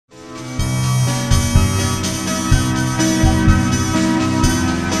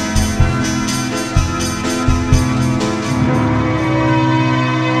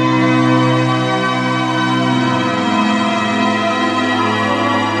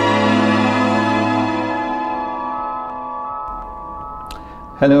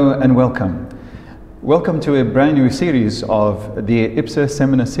Hello and welcome. Welcome to a brand new series of the IPSA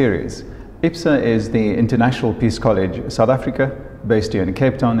Seminar Series. IPSA is the International Peace College, South Africa, based here in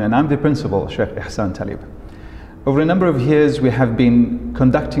Cape Town, and I'm the principal, Sheikh Ihsaan Taliep. Over a number of years, we have been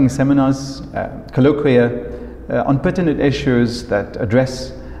conducting seminars, colloquia, on pertinent issues that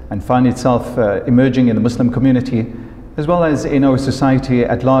address and find itself emerging in the Muslim community, as well as in our society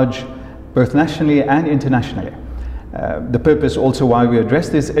at large, both nationally and internationally. The purpose also why we address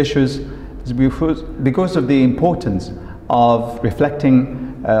these issues is because of the importance of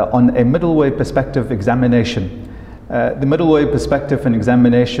reflecting on a middle way perspective examination. The middle way perspective and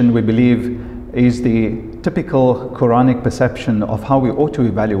examination, we believe, is the typical Quranic perception of how we ought to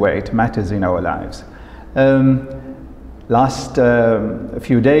evaluate matters in our lives. Last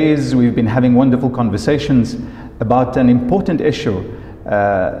few days, we've been having wonderful conversations about an important issue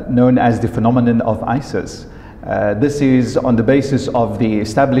known as the phenomenon of ISIS. This is on the basis of the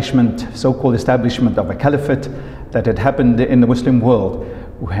establishment, so-called establishment of a caliphate that had happened in the Muslim world.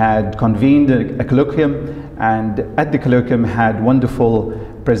 We had convened a colloquium, and at the colloquium had wonderful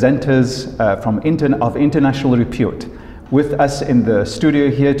presenters of international repute. With us in the studio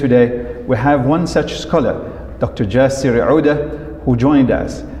here today, we have one such scholar, Dr. Jasir Ouda, who joined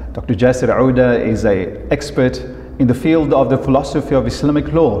us. Dr. Jasir Ouda is an expert in the field of the philosophy of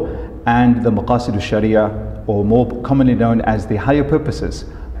Islamic law and the Maqasid al-Sharia, or more commonly known as the higher purposes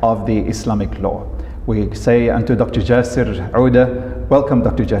of the Islamic law. We say unto Dr. Jasir Ouda, welcome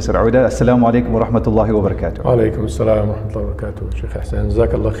Dr. Jasir Ouda. Assalamu alaikum wa rahmatullahi wa barakatuh. Wa alaikum assalam wa rahmatullahi wa barakatuh. Sheikh Ihsaan,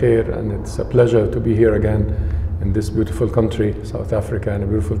 Jazakallah khair, and it's a pleasure to be here again in this beautiful country, South Africa, and a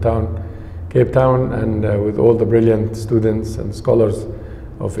beautiful town, Cape Town, and with all the brilliant students and scholars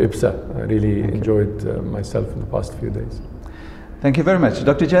of IPSA. I really enjoyed myself in the past few days. Thank you very much.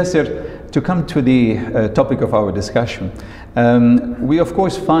 Dr. Jasir, to come to the topic of our discussion, we of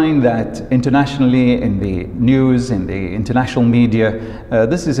course find that internationally in the news, in the international media,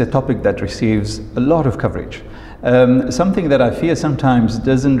 this is a topic that receives a lot of coverage. Something that I fear sometimes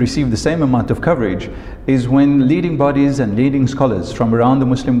doesn't receive the same amount of coverage is when leading bodies and leading scholars from around the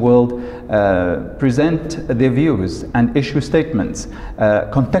Muslim world present their views and issue statements,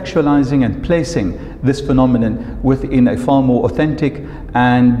 contextualizing and placing this phenomenon within a far more authentic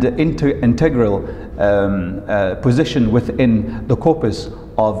and integral position within the corpus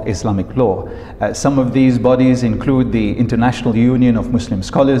of Islamic law. Some of these bodies include the International Union of Muslim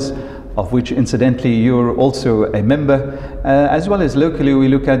Scholars, of which incidentally you're also a member, as well as locally we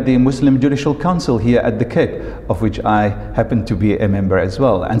look at the Muslim Judicial Council here at the Cape, of which I happen to be a member as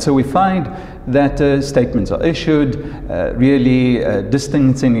well. And so we find that statements are issued, really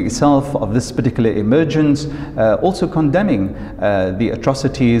distancing itself of this particular emergence, also condemning the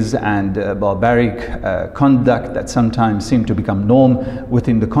atrocities and barbaric conduct that sometimes seem to become norm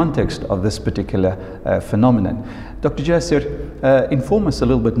within the context of this particular phenomenon. Dr. Jasir, inform us a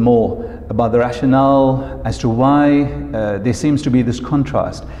little bit more about the rationale as to why there seems to be this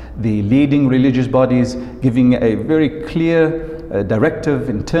contrast. The leading religious bodies giving a very clear directive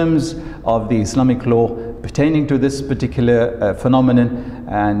in terms of the Islamic law pertaining to this particular phenomenon,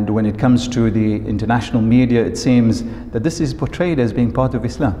 and when it comes to the international media, it seems that this is portrayed as being part of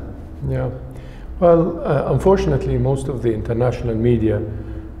Islam. Yeah, well, unfortunately, most of the international media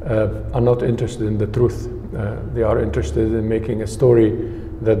are not interested in the truth. They are interested in making a story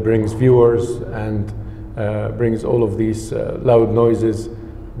that brings viewers and brings all of these loud noises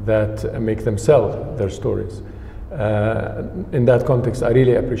that make them sell their stories. In that context, I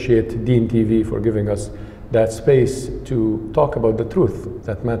really appreciate Deen TV for giving us that space to talk about the truth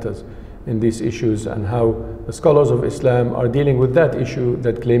that matters in these issues and how the scholars of Islam are dealing with that issue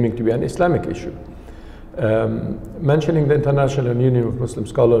that claiming to be an Islamic issue. Mentioning the International Union of Muslim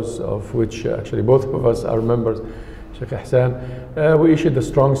Scholars, of which actually both of us are members, Sheikh Ihsaan, we issued a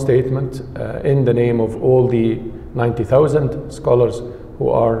strong statement in the name of all the 90,000 scholars who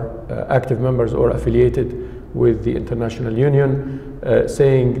are active members or affiliated with the International Union,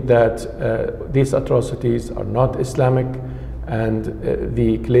 saying that these atrocities are not Islamic and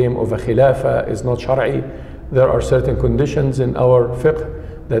the claim of a khilafah is not Shar'i. There are certain conditions in our fiqh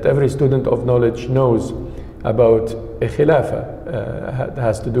that every student of knowledge knows about a khilafah. It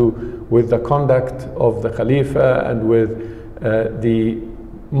has to do with the conduct of the Khalifa and with the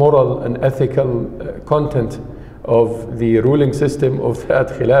moral and ethical content of the ruling system of that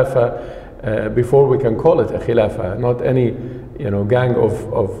khilafah before we can call it a khilafah, not any gang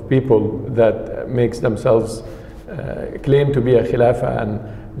of people that makes themselves claim to be a khilafah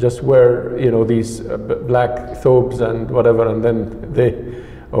and just wear these black thobes and whatever, and then they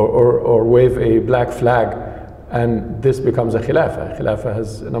or wave a black flag and this becomes a khilafah. Khilafah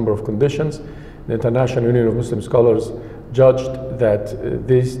has a number of conditions. The International Union of Muslim Scholars judged that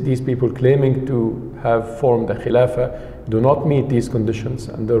these people claiming to have formed a khilafah do not meet these conditions,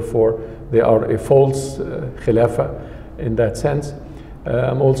 and therefore they are a false khilafah in that sense.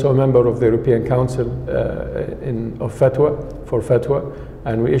 I'm also a member of the European Council of Fatwa,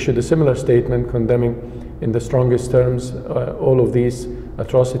 and we issued a similar statement condemning in the strongest terms all of these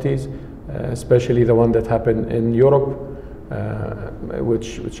atrocities, especially the one that happened in Europe,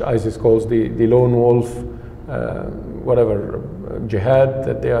 which ISIS calls the lone wolf, whatever, jihad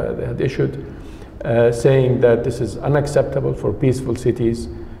that they had issued, saying that this is unacceptable for peaceful cities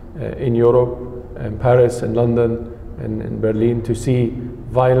in Europe, in Paris and London and in Berlin to see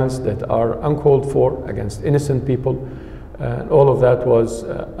violence that are uncalled for against innocent people. All of that was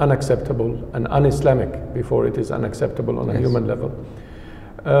unacceptable and un-Islamic before it is unacceptable on a human level.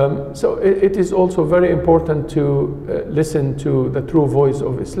 So it is also very important to listen to the true voice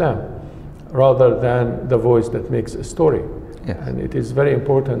of Islam rather than the voice that makes a story. Yes. And it is very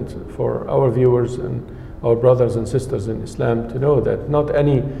important for our viewers and our brothers and sisters in Islam to know that not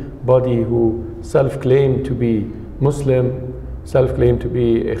anybody who self-claimed to be Muslim, self-claimed to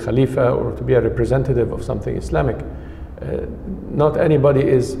be a Khalifa or to be a representative of something Islamic, not anybody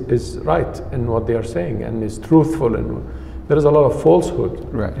is right in what they are saying and is truthful, and there is a lot of falsehood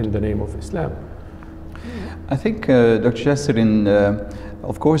in the name of Islam. I think, Dr. Jasser,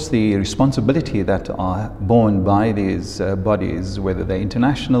 of course, the responsibility that are borne by these bodies, whether they're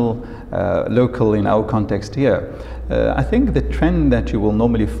international, local in our context here, I think the trend that you will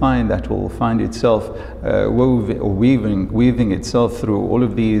normally find that will find itself weaving itself through all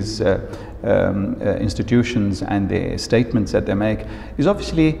of these institutions and the statements that they make is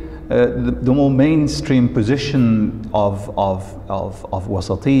obviously the more mainstream position of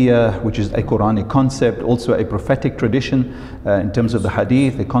wasatiyya, which is a Quranic concept, also a prophetic tradition in terms of the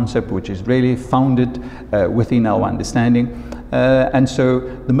hadith, a concept which is really founded within our understanding. And so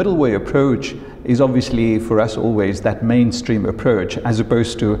the middle way approach is obviously for us always that mainstream approach, as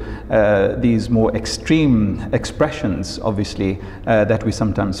opposed to these more extreme expressions, obviously, that we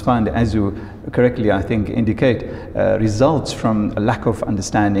sometimes find, as you correctly, I think, indicate, results from a lack of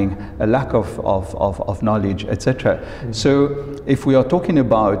understanding, a lack of knowledge, etc. So if we are talking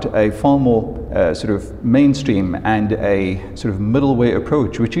about a far more sort of mainstream and a sort of middle way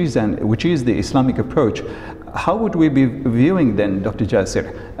approach, which is the Islamic approach, how would we be viewing then, Dr.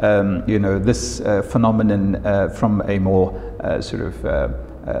 Jasser, this phenomenon from a more sort of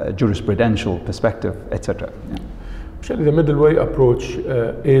jurisprudential perspective, etc.? Yeah. Actually, the middle way approach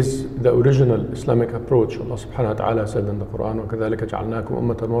is the original Islamic approach. Allah subhanahu wa ta'ala said in the Quran, وَكَذَلِكَ جَعَلْنَاكُمْ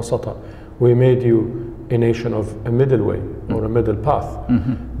أُمَّةً وَسَطًا. We made you a nation of a middle way, or a middle path.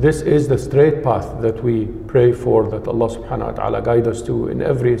 This is the straight path that we pray for, that Allah subhanahu wa ta'ala guide us to in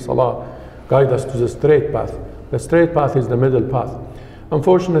every salah, guide us to the straight path. The straight path is the middle path.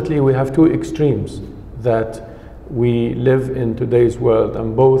 Unfortunately, we have two extremes that we live in today's world,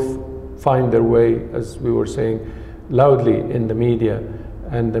 and both find their way, as we were saying, loudly in the media,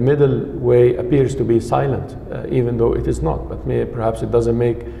 and the middle way appears to be silent, even though it is not, but perhaps it doesn't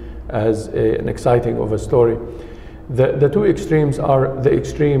make as an exciting of a story. The two extremes are the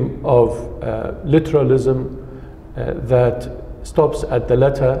extreme of literalism that stops at the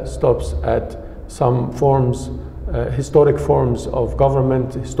letter, stops at some forms, historic forms of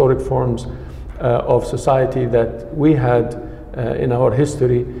government, historic forms of society that we had in our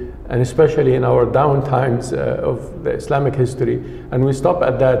history, and especially in our down times of the Islamic history. And we stop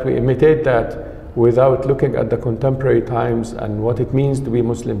at that, we imitate that without looking at the contemporary times and what it means to be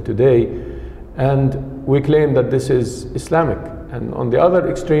Muslim today. And we claim that this is Islamic. And on the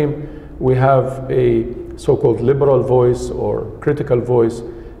other extreme, we have a so-called liberal voice or critical voice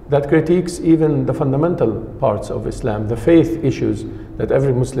that critiques even the fundamental parts of Islam, the faith issues that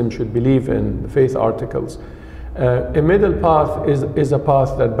every Muslim should believe in, the faith articles. A middle path is a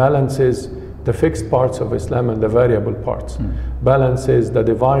path that balances the fixed parts of Islam and the variable parts, balances the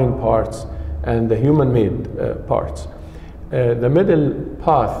divine parts and the human-made parts. The middle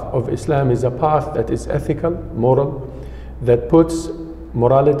path of Islam is a path that is ethical, moral, that puts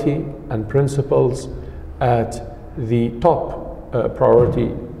morality and principles at the top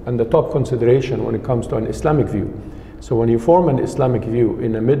priority and the top consideration when it comes to an Islamic view. So when you form an Islamic view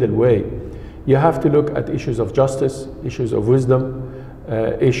in a middle way, you have to look at issues of justice, issues of wisdom,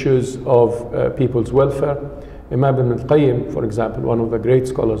 issues of people's welfare. Imam Ibn al-Qayyim, for example, one of the great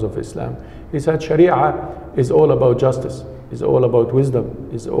scholars of Islam, he said Sharia is all about justice, is all about wisdom,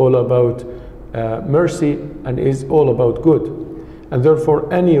 is all about mercy, and is all about good. And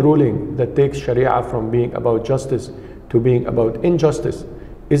therefore, any ruling that takes Sharia from being about justice to being about injustice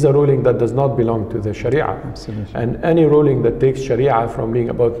is a ruling that does not belong to the Sharia. Absolutely. And any ruling that takes Sharia from being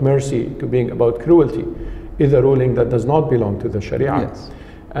about mercy to being about cruelty is a ruling that does not belong to the Sharia. Yes.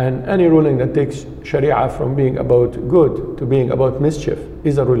 And any ruling that takes Sharia from being about good to being about mischief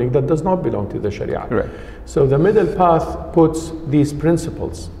is a ruling that does not belong to the Sharia. Right. So the middle path puts these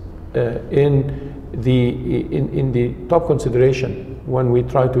principles in the top consideration when we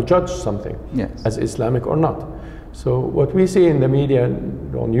try to judge something Yes. as Islamic or not. So what we see in the media,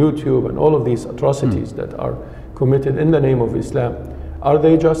 on YouTube, and all of these atrocities that are committed in the name of Islam, are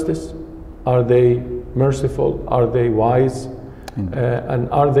they justice? Are they merciful? Are they wise? And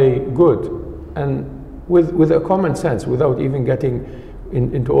are they good? And with a common sense, without even getting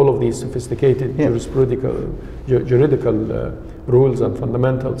into all of these sophisticated juridical rules and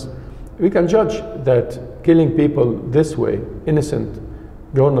fundamentals, we can judge that killing people this way, innocent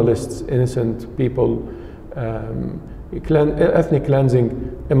journalists, innocent people, ethnic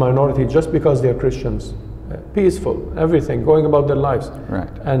cleansing a minority just because they're Christians, peaceful, everything, going about their lives, Right.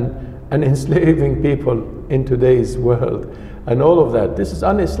 and enslaving people in today's world, and all of that. This is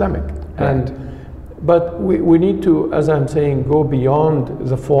un-Islamic. Right. But we need to, as I'm saying, go beyond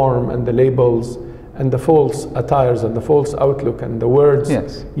the form and the labels and the false attires and the false outlook and the words,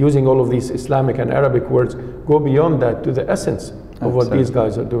 Yes. using all of these Islamic and Arabic words, go beyond that to the essence of what these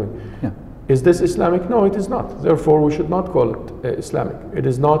guys are doing. Yeah. Is this Islamic? No, it is not. Therefore, we should not call it Islamic. It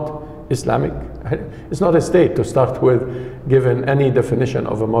is not Islamic. It's not a state to start with, given any definition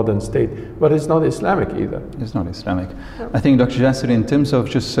of a modern state, but it's not Islamic either. It's not Islamic. I think, Dr. Jasser, in terms of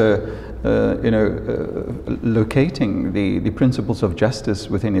just locating the principles of justice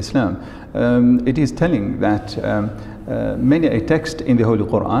within Islam, it is telling that many a text in the Holy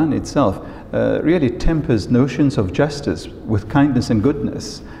Quran itself really tempers notions of justice with kindness and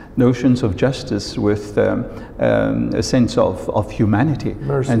goodness, notions of justice with a sense of humanity,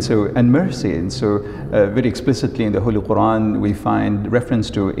 mercy. and mercy. And so very explicitly in the Holy Quran we find reference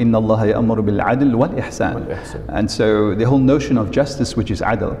to Inna Allah ya'muru bil adl wal ihsan. And so the whole notion of justice, which is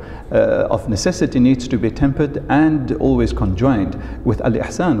adl, of necessity needs to be tempered and always conjoined with al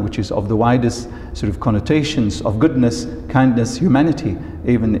ihsan, which is of the widest sort of connotations of goodness, kindness, humanity,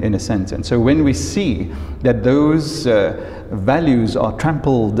 even in a sense. And so when we see that those values are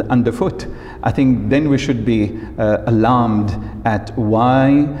trampled underfoot, I think then we should be alarmed at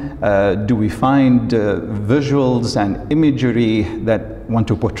why do we find visuals and imagery that want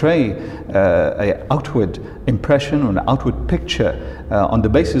to portray an outward impression or an outward picture on the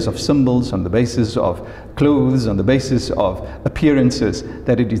basis of symbols, on the basis of clothes, on the basis of appearances,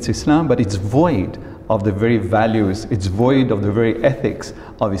 that it is Islam, but it's void of the very values, it's void of the very ethics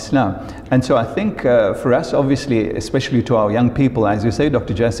of Islam. And so I think for us, obviously, especially to our young people, as you say,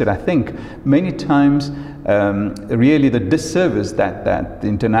 Dr. Jasser, I think many times really the disservice that the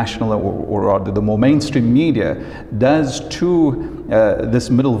international or the more mainstream media does to this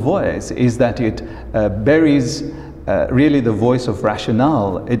middle voice is that it buries really the voice of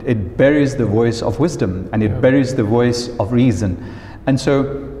rationale, it buries the voice of wisdom, and it buries the voice of reason. And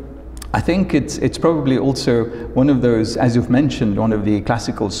so I think it's probably also one of those, as you've mentioned, one of the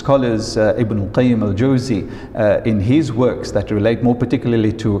classical scholars, Ibn al-Qayyim al-Jawzi, in his works that relate more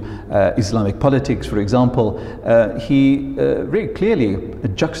particularly to Islamic politics, for example, he very clearly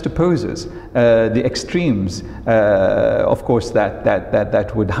juxtaposes the extremes, of course,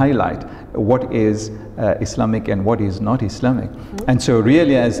 that would highlight what is Islamic and what is not Islamic. And so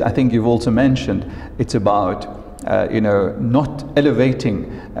really, as I think you've also mentioned, it's about not elevating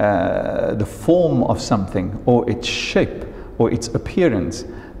the form of something or its shape or its appearance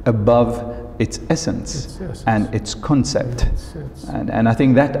above its essence and its concept. And I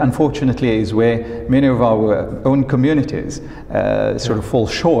think that unfortunately is where many of our own communities sort of fall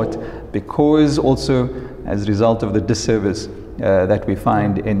short, because also as a result of the disservice that we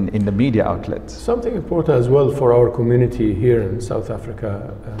find in the media outlets. Something important as well for our community here in South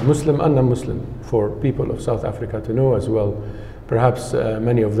Africa, Muslim and non-Muslim, for people of South Africa to know as well. Perhaps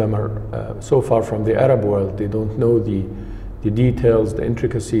many of them are so far from the Arab world, they don't know the details, the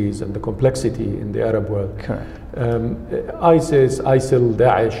intricacies and the complexity in the Arab world. Correct. ISIS, ISIL,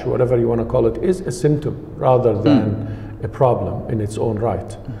 Daesh, whatever you want to call it, is a symptom rather than a problem in its own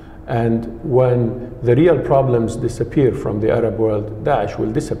right. And when the real problems disappear from the Arab world, Daesh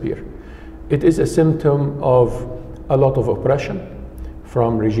will disappear. It is a symptom of a lot of oppression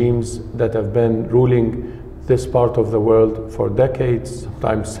from regimes that have been ruling this part of the world for decades,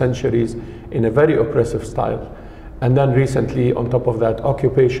 sometimes centuries, in a very oppressive style. And then recently, on top of that,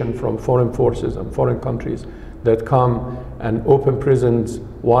 occupation from foreign forces and foreign countries that come and open prisons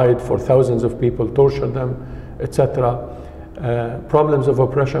wide for thousands of people, torture them, etc. Problems of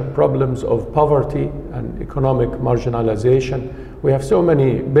oppression, problems of poverty and economic marginalization. We have so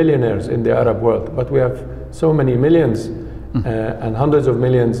many billionaires in the Arab world, but we have so many millions and hundreds of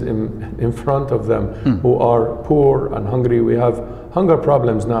millions in front of them who are poor and hungry. We have hunger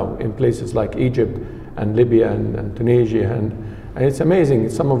problems now in places like Egypt and Libya and Tunisia, and it's amazing.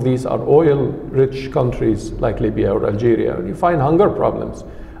 Some of these are oil-rich countries like Libya or Algeria. You find hunger problems,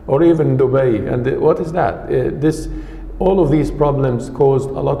 or even Dubai. And what is that? All of these problems caused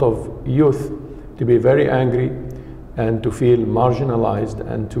a lot of youth to be very angry and to feel marginalized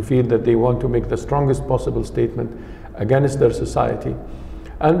and to feel that they want to make the strongest possible statement against their society.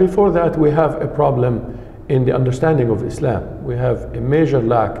 And before that, we have a problem in the understanding of Islam. We have a major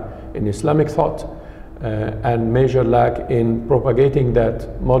lack in Islamic thought and major lack in propagating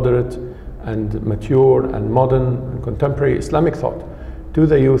that moderate and mature and modern and contemporary Islamic thought to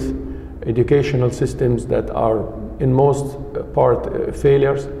the youth. Educational systems that are in most part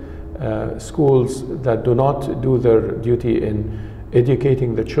failures, schools that do not do their duty in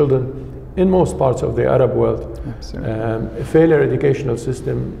educating the children in most parts of the Arab world. A failure educational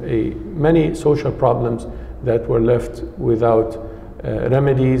system, many social problems that were left without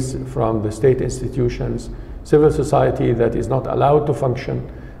remedies from the state institutions, civil society that is not allowed to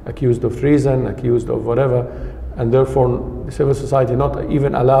function, accused of treason, accused of whatever, and therefore civil society not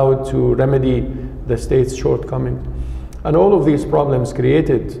even allowed to remedy the state's shortcomings. And all of these problems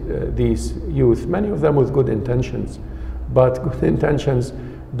created these youth, many of them with good intentions, but good intentions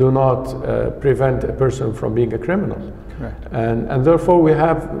do not prevent a person from being a criminal. Correct. And therefore we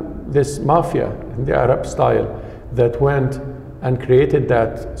have this mafia in the Arab style that went and created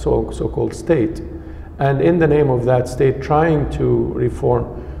that so-called state, and in the name of that state trying to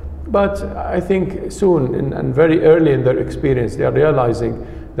reform. But I think soon and very early in their experience they are realizing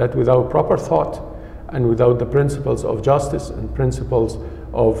that without proper thought and without the principles of justice and principles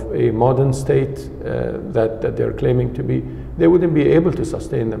of a modern state that they're claiming to be, they wouldn't be able to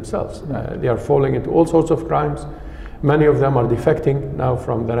sustain themselves. They are falling into all sorts of crimes. Many of them are defecting now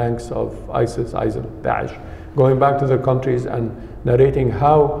from the ranks of ISIS, ISIL, Daesh, going back to their countries and narrating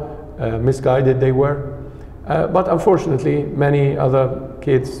how misguided they were. But unfortunately, many other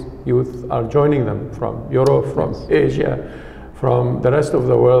kids, youth, are joining them from Europe, from Asia, from the rest of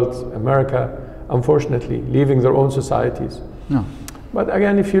the world, America, unfortunately, leaving their own societies. No. But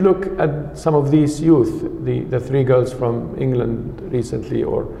again, if you look at some of these youth, the three girls from England recently,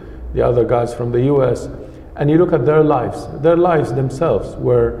 or the other guys from the US, and you look at their lives themselves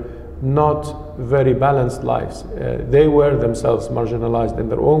were not very balanced lives. They were themselves marginalized in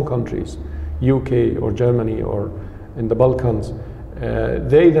their own countries, UK or Germany or in the Balkans.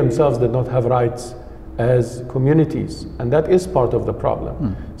 They themselves did not have rights as communities, and that is part of the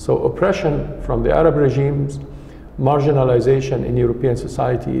problem. So oppression from the Arab regimes, marginalization in European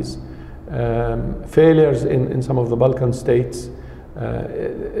societies, failures in some of the Balkan states,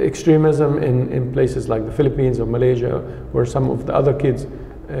 extremism in places like the Philippines or Malaysia, where some of the other kids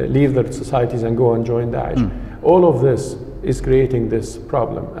leave their societies and go and join Daesh. All of this is creating this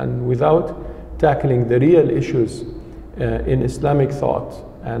problem, and without tackling the real issues in Islamic thought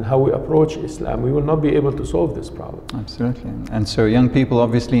and how we approach Islam, we will not be able to solve this problem. Absolutely. And so young people,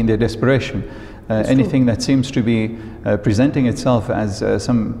 obviously, in their desperation, anything that seems to be presenting itself as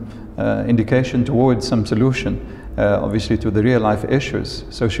some indication towards some solution, obviously, to the real life issues,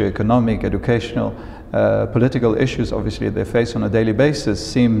 socioeconomic, educational, political issues, obviously, they face on a daily basis,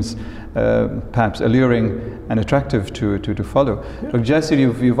 seems perhaps alluring and attractive to follow. Yeah. Dr. Jasser,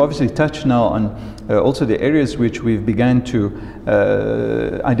 you've obviously touched now on also the areas which we've began to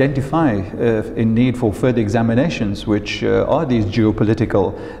identify in need for further examinations, which are these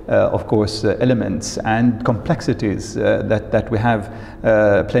geopolitical, of course, elements and complexities that we have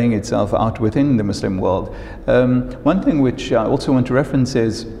playing itself out within the Muslim world. One thing which I also want to reference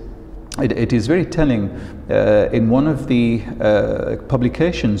is it is very telling in one of the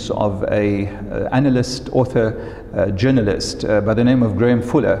publications of a analyst, author, journalist by the name of Graham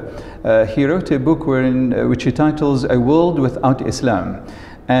Fuller. He wrote a book which he titles A World Without Islam.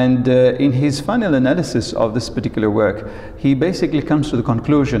 And in his final analysis of this particular work, he basically comes to the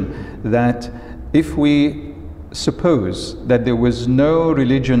conclusion that if we suppose that there was no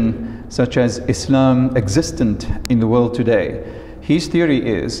religion such as Islam existent in the world today, his theory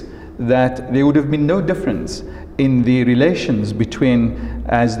is that there would have been no difference in the relations between,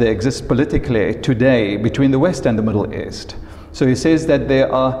 as they exist politically today, between the West and the Middle East. So he says that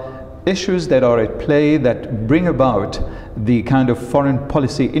there are issues that are at play that bring about the kind of foreign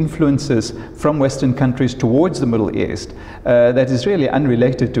policy influences from Western countries towards the Middle East that is really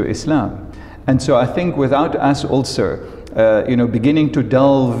unrelated to Islam. And so I think without us also beginning to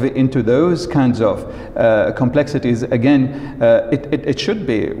delve into those kinds of complexities, again, it should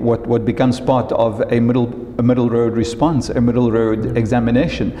be what becomes part of a middle road response, a middle road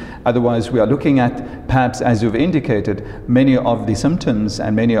examination. Otherwise, we are looking at, perhaps, as you've indicated, many of the symptoms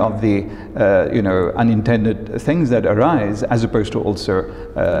and many of the unintended things that arise, as opposed to also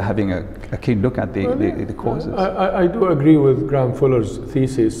having a keen look at the causes. I do agree with Graham Fuller's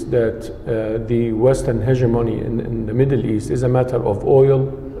thesis that the Western hegemony in the Middle East is a matter of oil,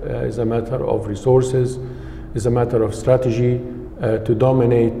 is a matter of resources, is a matter of strategy to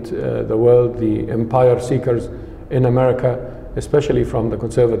dominate the world. The empire seekers in America, especially from the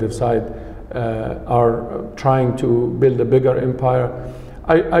conservative side, are trying to build a bigger empire.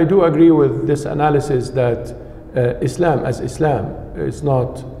 I do agree with this analysis that Islam as Islam is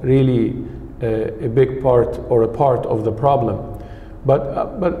not really a big part or a part of the problem.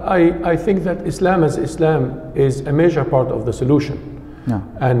 But I think that Islam as Islam is a major part of the solution. Yeah.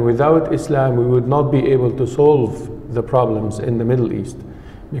 And without Islam, we would not be able to solve the problems in the Middle East,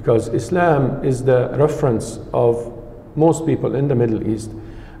 because Islam is the reference of most people in the Middle East.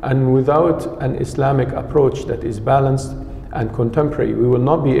 And without an Islamic approach that is balanced and contemporary, we will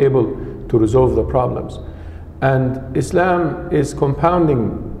not be able to resolve the problems. And Islam is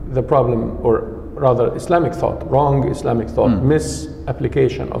compounding the problem, or rather Islamic thought, wrong Islamic thought,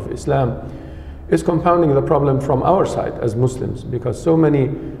 misapplication of Islam, is compounding the problem from our side as Muslims, because so many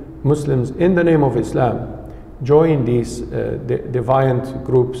Muslims in the name of Islam join these deviant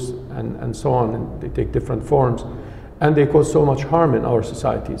groups and so on, and they take different forms, and they cause so much harm in our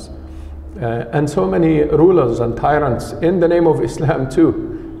societies. And so many rulers and tyrants in the name of Islam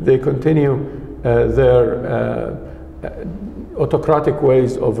too, they continue their autocratic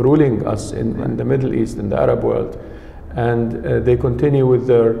ways of ruling us in the Middle East, in the Arab world, and they continue with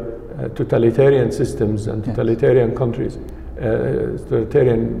their totalitarian systems and totalitarian countries,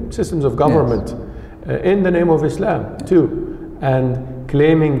 totalitarian systems of government in the name of Islam too, and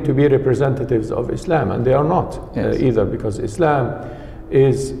claiming to be representatives of Islam, and they are not either, because Islam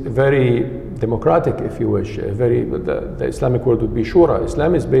is very democratic, if you wish. The Islamic word would be shura.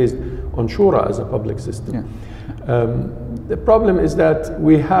 Islam is based on shura as a public system. The problem is that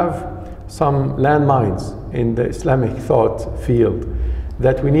we have some landmines in the Islamic thought field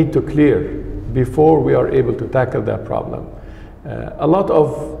that we need to clear before we are able to tackle that problem. A lot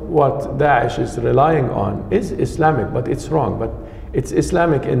of what Daesh is relying on is Islamic, but it's wrong. But it's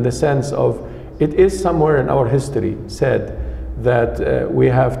Islamic in the sense of, it is somewhere in our history said that we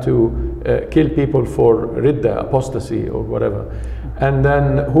have to kill people for ridda, apostasy or whatever. And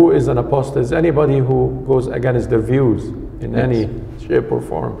then who is an apostate? Is anybody who goes against their views in any shape or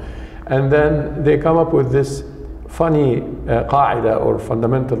form. And then they come up with this funny qaida or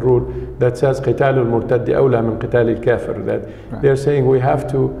fundamental rule that says قتال المرتد أولى من قتال الكافر, that they're saying we have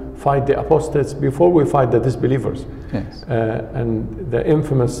to fight the apostates before we fight the disbelievers. And the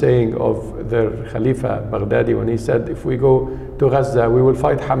infamous saying of their Khalifa Baghdadi, when he said, if we go to Gaza, we will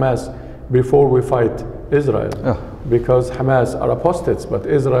fight Hamas before we fight Israel, because Hamas are apostates, but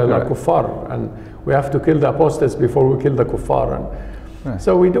Israel are kuffar, and we have to kill the apostates before we kill the kuffar. And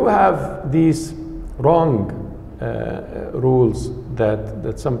so we do have these wrong rules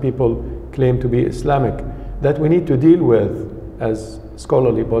that some people claim to be Islamic, that we need to deal with as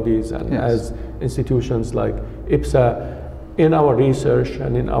scholarly bodies and as institutions like IPSA in our research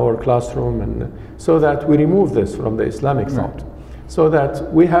and in our classroom, and so that we remove this from the Islamic thought, so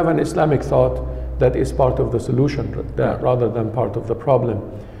that we have an Islamic thought that is part of the solution rather than part of the problem.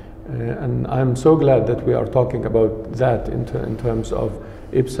 And I'm so glad that we are talking about that in terms of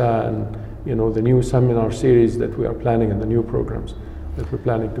IPSA and the new seminar series that we are planning and the new programs that we're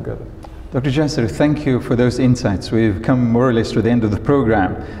planning together. Dr. Jasser, thank you for those insights. We've come more or less to the end of the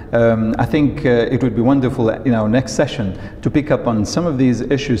program. I think it would be wonderful in our next session to pick up on some of these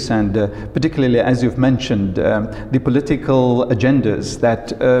issues, and particularly, as you've mentioned, the political agendas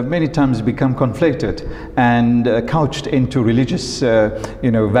that many times become conflated and couched into religious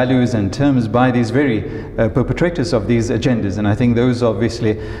values and terms by these very perpetrators of these agendas. And I think those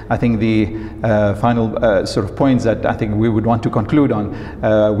obviously, the final sort of points that I think we would want to conclude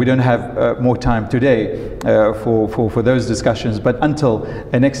on. We don't have more time today for those discussions. But until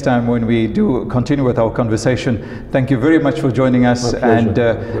next time when we do continue with our conversation, thank you very much for joining us, and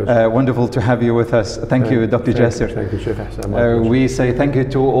wonderful to have you with us. Thank you, Dr. Jasser. Thank you, Sheikh Ihsaan. We say thank you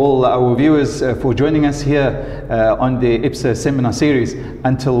to all our viewers for joining us here on the IPSA seminar series.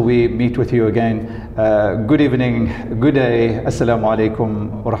 Until we meet with you again, good evening, good day. Assalamu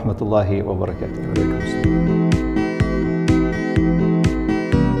alaikum wa rahmatullahi wa barakatuh.